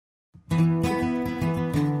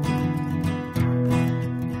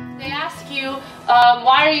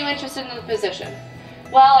Why are you interested in the position?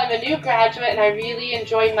 Well, I'm a new graduate and I really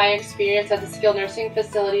enjoyed my experience at the skilled nursing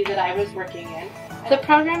facility that I was working in. The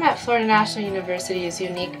program at Florida National University is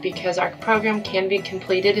unique because our program can be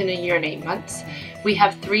completed in a year and 8 months. We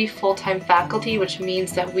have 3 full-time faculty, which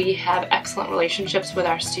means that we have excellent relationships with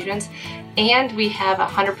our students, and we have a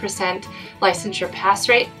 100% licensure pass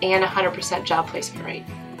rate and a 100% job placement rate.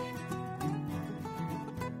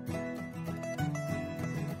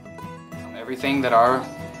 Everything that our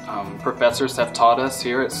professors have taught us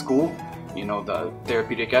here at school, you know, the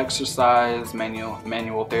therapeutic exercise,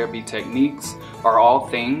 manual therapy techniques, are all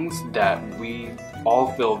things that we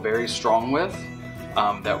all feel very strong with,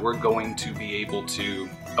 that we're going to be able to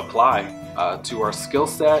apply to our skill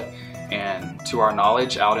set and to our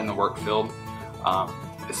knowledge out in the work field.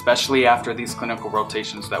 Especially after these clinical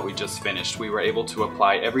rotations that we just finished, we were able to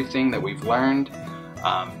apply everything that we've learned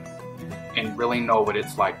and really know what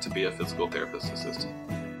it's like to be a physical therapist assistant.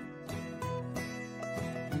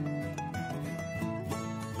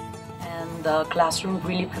 And the classroom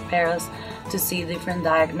really prepares us to see different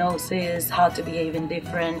diagnoses, how to behave in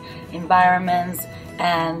different environments,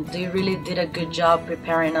 and they really did a good job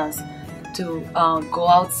preparing us to go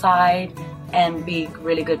outside and be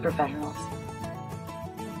really good professionals.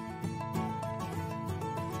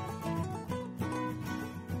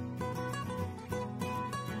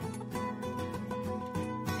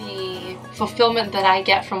 The fulfillment that I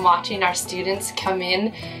get from watching our students come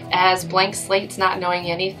in as blank slates, not knowing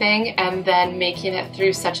anything, and then making it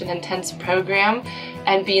through such an intense program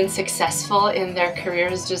and being successful in their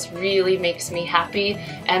careers just really makes me happy,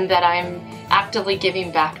 and that I'm actively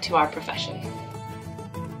giving back to our profession.